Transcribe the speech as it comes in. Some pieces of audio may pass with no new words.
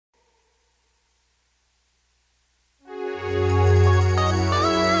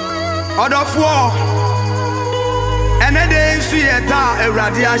Order for and a day see a ta a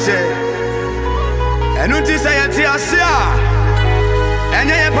radiashe. And what is a tiasia?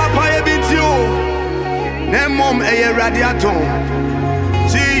 And a papa a bit you. Nemom a radiaton.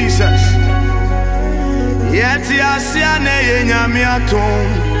 Jesus. Yet tiasia ne yamiaton.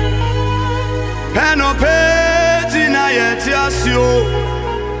 Penopetina yet tiasio.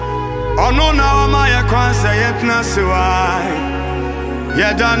 Ono na my cancer yet nasiwai.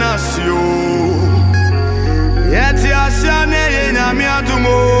 Yedanasio Yeti asiane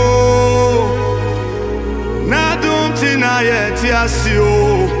nyamiadumo Nadumtina yeti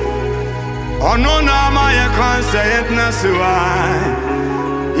asio Ono na ma ye kanse yetnasiwa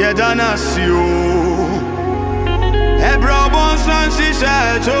Yedanasio Ebrobon san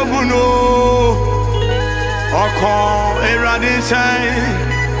shisha chobuno Oko eradinchai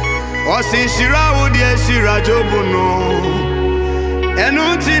Osin shira udie shira chobuno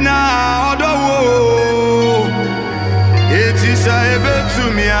Enutina odowo Etisa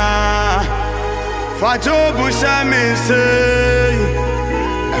ebetumia Fajobu shaminse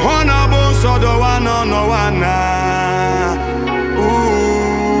Honorable sodo wana no wana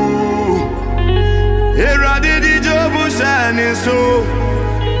Eradidi jobu shaniso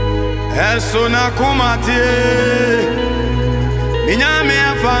Eso na kumatie Minyame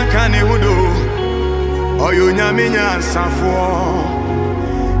afankani hudo Oyo nyaminya safo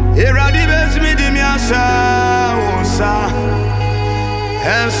Eradi besmi di miasa onsa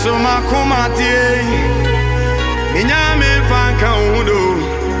Eso makumatie Minyame fanka undo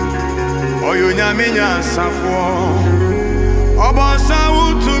Oyo nyaminya safo Obosa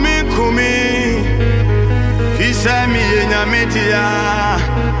utumi kumi Fisa miye nyametia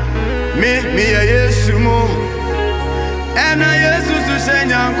Mi ye Yesu mo Ena Yesu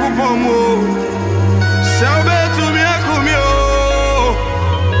susenya nkupomo Seube tumi akumio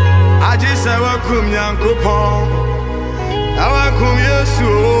Aji sawa kum yankupon Awa kum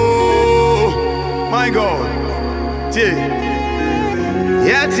Yesu My God Tie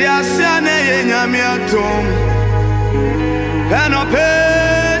Yeti asiane ye nyami atom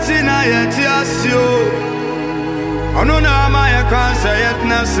Penopeti na yeti asio Ono na ama ye kansa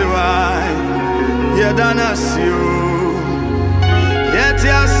yetna siwai Yedanasio Yeti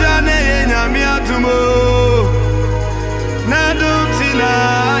asiane ye nyami atomo Nadumtina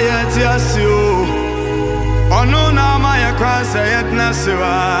yeti asio Ono na ma ya kansa yetna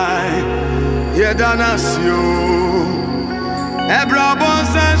siwai Yedanasio Ebrabon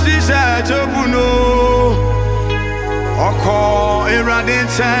san shisha chobuno Oko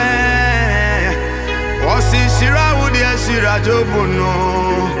eradinche Osi shira udi shira chobuno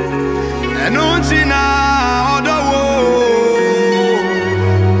Enuntina odowo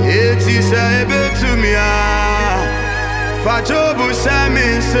Eti se ebetumia Fajobu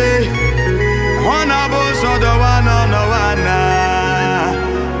shaminse Honorable sodo wana no wana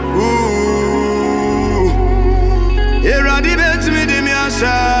Eradi betimi di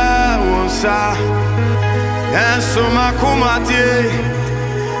miasa wonsa Enso makumatie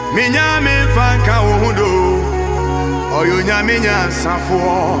Minyame fanka uhudo Oyo nyaminya safo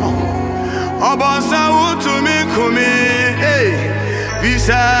Obonsa utumi kumi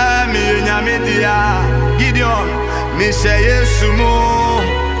Visa mi nyamidia Gideon Mishe Yesu mo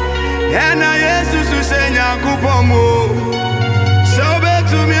Ena Yesu susenya kupomo Sobe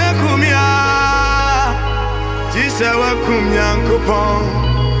tumia kumia Jisa wakum yankupon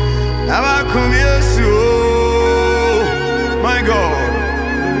Awakum Yesu My God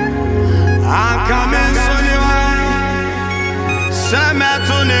Akamen soniwai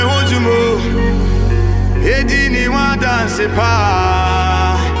Sameto ne hojumo Edini wadanse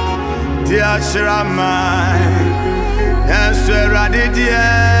pa Tiashiramai Enso eradidie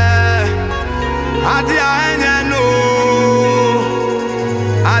Adia enyeno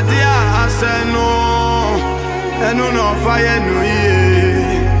Adia aseno Enu no fire no ye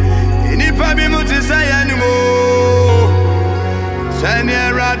Inipa bi muti saye ni mo Seni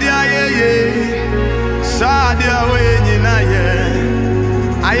eradia ye Sadia we nyina ye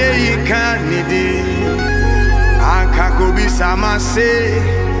Aye yika nidi Anka kobi samase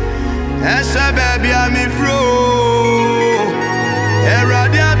Ese baby ami fro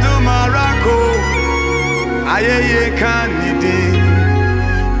Eradia do marako Aye kanidi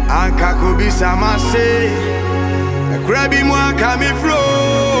Anka kobi samase Ekrabi mwa kami fro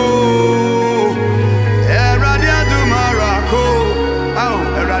Eradia do marako Oh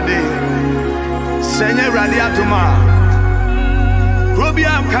eradi Senye eradia do ma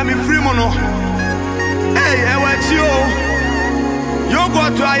Probia kami free mono Hey ewetio Yogo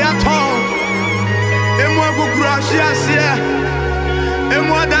to ayaton Emwa gugura shiasie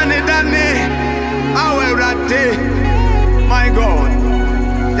more than our rate, my God.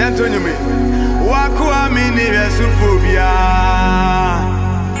 Antonio, Wakua mini Vesufobia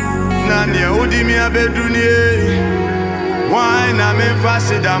Nania Udimia Beduni. Why na me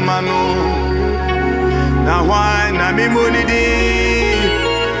fasida mano? Na why na me monidi?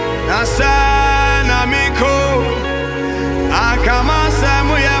 Na sa na me ko. Akama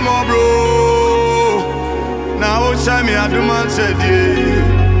samu ya mobro. Na ocha mi aduma sedi.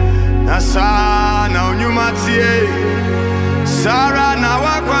 Na sa na onyumatie. Sara na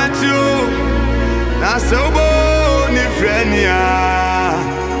wakwantio. Na sobo ni frenia.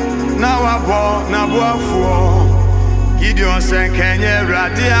 Na wabo na buafo. Gideon sen kenye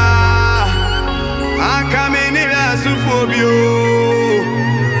radia. Akame ni vesufobio.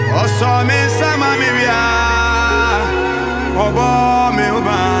 Oso me sama miria. Obo me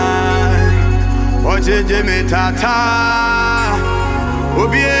uban. Ojeje me tata.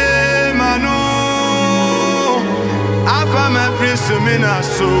 Obie mano. Apa me prisumina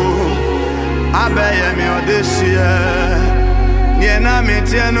so. Abeye me odesie. Niena me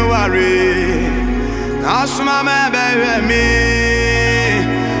tienu wari. Asuma me bebe mi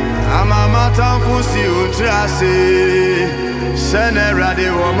Amama tanfusi utrasi Sene radi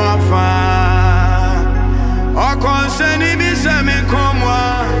wo mafa Okonseni bise mi komwa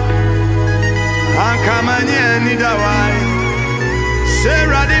Ankamani eni dawai Se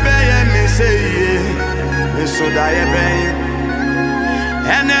radi beye mi seye Mi sodaye beye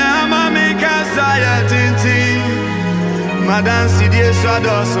Ene ama mi kasa ya tinti Madansi die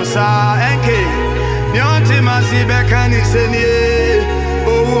swado sosa enke Nyonti masi bekani senye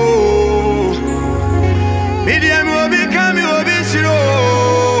oh Midian obi kami obi shiro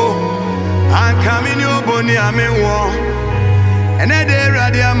Ankami ni oboni amenwo Ene de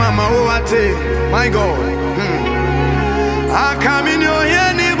radia mama owate my God Ankami ni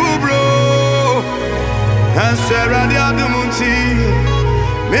oye ni bubro Ense radia dumunti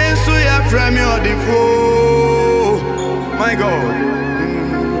Mensu ya fremi odifo my God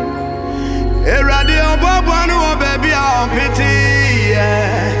Radio Bobanu o baby a pity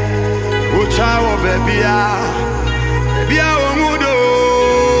yeah Ucha o baby a omudo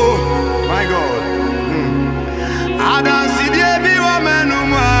my God Adan sidie bi wa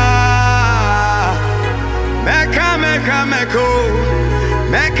menuma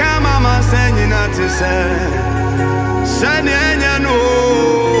Meka mama senyi na tise Seni enya no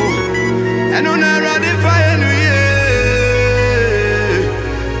Enu na radify enu ye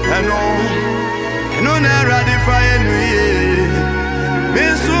No na radify enu ye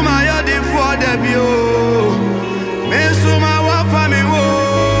Minsuma yodi for debio Minsuma wafa mi wo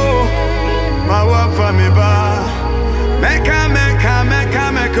Ma wafa mi ba Meka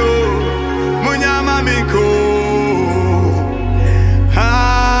meko Munyama miko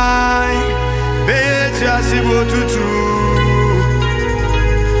Hai Becha sibo tutu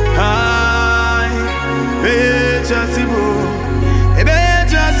Hai Becha sibo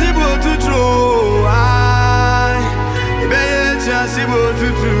Becha sibo tutu Hai Becha sibo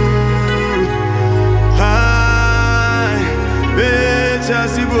tutu Hai Becha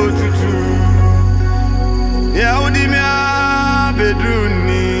sibo tutu Yaudi mea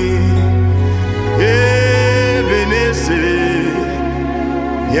bedruni Benese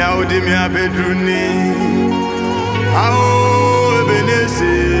Yaudi mea bedruni Ao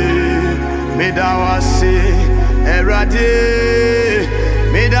benese Medawase Erade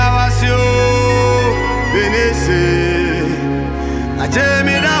Medawase o Benese Aje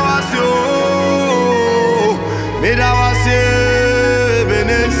medawase o Medawase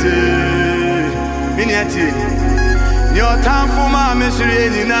Benese Miniati Your time for my misery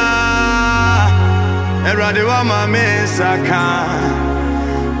nina Erade wa ma mesaka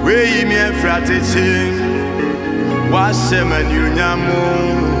We mi efratechi Wa shema nyunyamo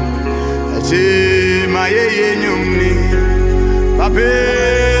Aje ma ye nyumni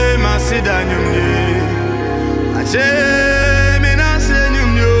Pape ma sida nyumni Aje mi na se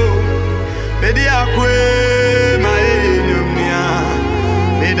nyumnyo Bedi akwe ma ye nyumnia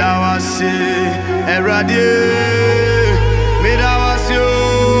Medawase Erade Medawasio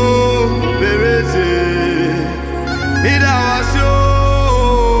Bereze Medawasio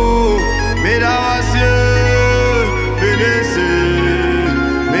Medawasio Bereze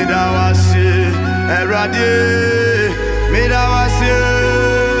Medawasio Erade Medawasio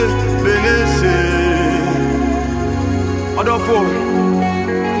Bereze Odofo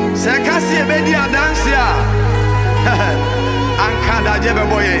Sekasi ebedi adansia Ankada jebe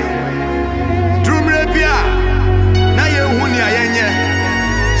boye Drumre bia Na ye huni ayenye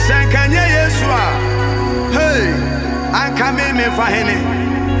Senkanye Yesua Hey Ankame me fahene.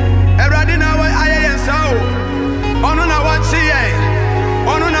 Everybody now I am so. Ono na wachi ye.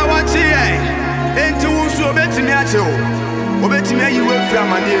 Ono na wachi ye. Enti wusu obetimi ache o. Obetimi ayi we fra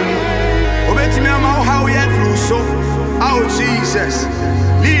mane mu. Obetimi ama how ye through so. Oh Jesus.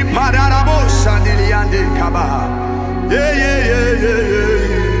 Li padarabo sandiliande kaba. Yeah.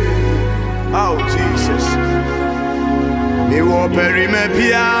 Oh Jesus. Me wo peri me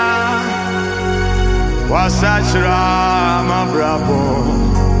pia. Wasachra ma bravo.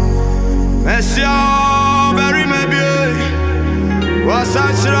 Monsieur peri me bie.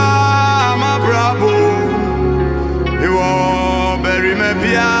 Wasachra ma bravo. Me wo peri me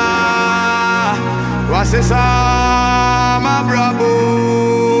pia. Wasesa ma bravo.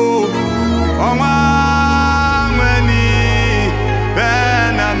 Oma mani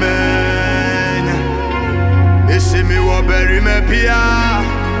benamenya. Isi me wo peri me pia.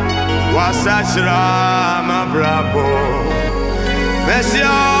 Wasachra ma bravo.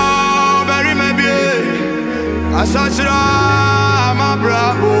 Monsieur peri me bie. Wasachra ma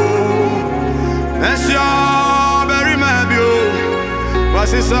bravo. Monsieur peri me bie.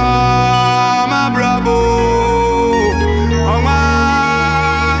 Wasisa ma bravo. Oma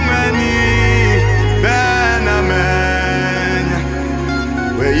mani benamenya.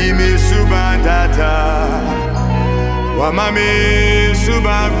 We imi subandata. Wamami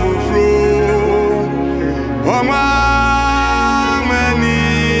suban fufru. Oma mani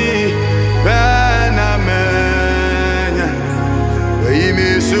benamenya. We imi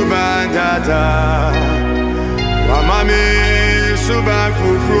subandata. Wamami suban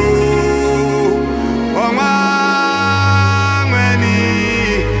fufru. Oma mani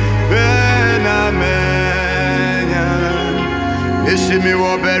benamenya. Ishimi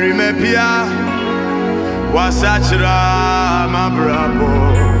wo beri me pia. Wasachra ma bravo.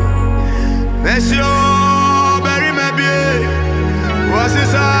 Monsieur beri me bie.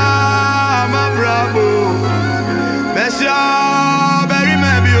 Wasisa ma bravo. Monsieur beri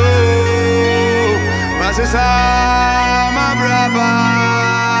me bio. Wasisa ma brava.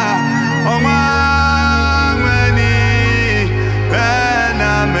 Oma mani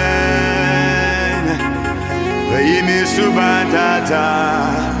benamen. Yimi subantata.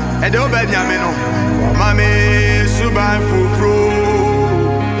 Edo benyameno. Mami suban fufru.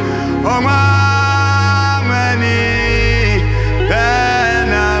 Oma mani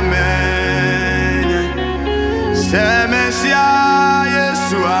benamen. Semesia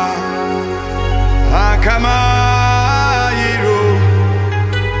Yesua akama yiro.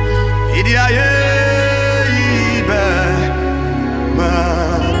 Idiaye ibe ma.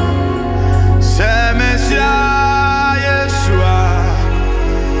 Semesia Yesua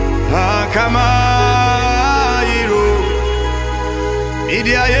akama.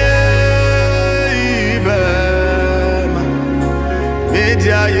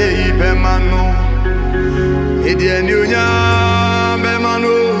 Media ye bemano. Media nyunya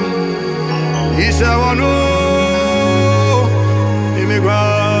bemano. Isa wano.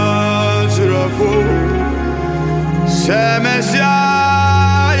 Immigrant surafo. Semesia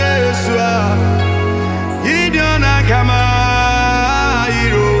Yesua. Gideon akama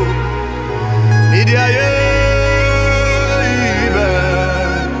iro. Media ye.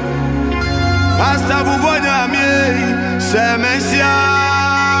 Pastor Bubonya mi semesia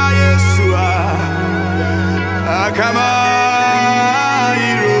Yesua akama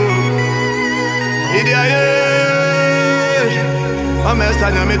iro idiaye amesta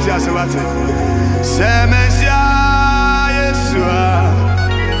nyameti asewate semesia Yesua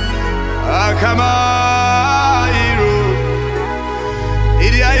akama iro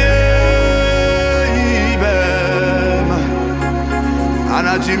idiaye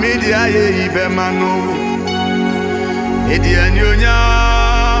Anatimedia ye ibemano. Edia nyonya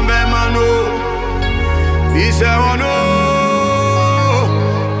bemano. Isa wano.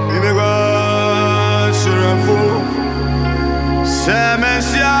 Imegwa surafo.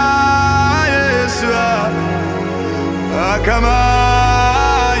 Semesia Yesua akama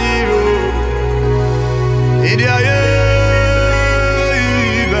yiro. Edia ye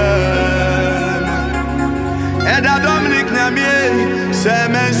ibem. Eda Dominic Namie.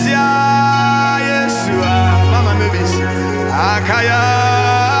 Semesia Yesua Mama Mebis Akaya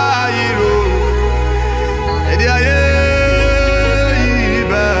Iro Edia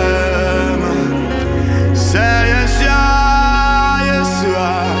Ibem Semesia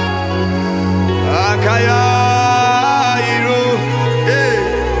Yesua Akaya Iro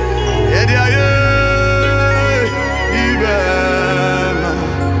Edia Ibem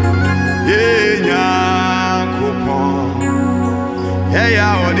Yenya Kupon Eya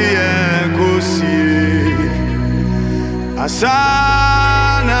odie kosi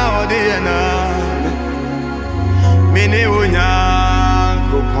asana odiena mini unya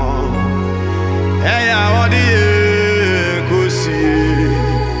kupon eya odie kusi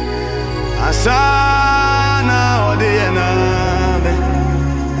asana odiena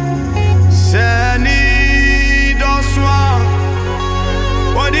seni doswa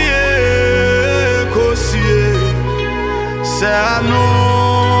odie kusi sano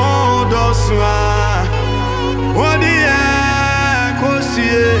doswa odie kusi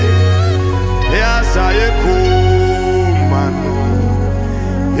ya saye kumano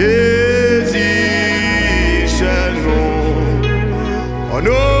ezi sheno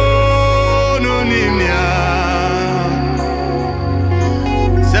ono no nimia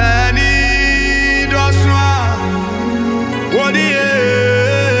zani doswa odie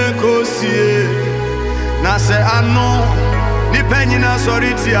kusi na se ano ni penyina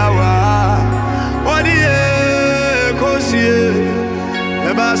soriti awa odie kusi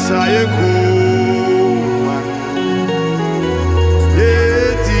eba saye kuma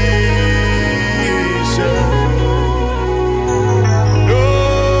eti no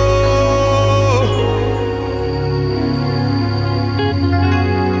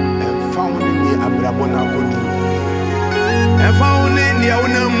and found in the abrabona kodu and found in the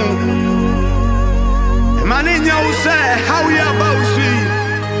onamu mani nya wo say how you about sweet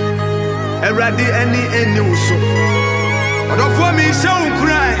eradi any uso odofo mi se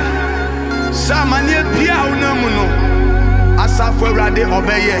unkran samanye pia onamu no asafo erade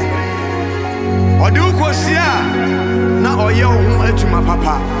obeye ode ukosia na oye ohun adwuma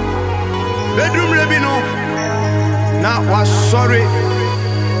papa bedroom rebi no na wa sorry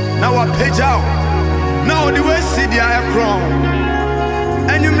na wa pejao na ode we sidia ekron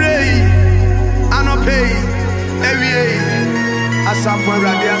enyumre yi anopei ewie asafo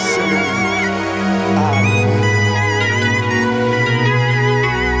erade asem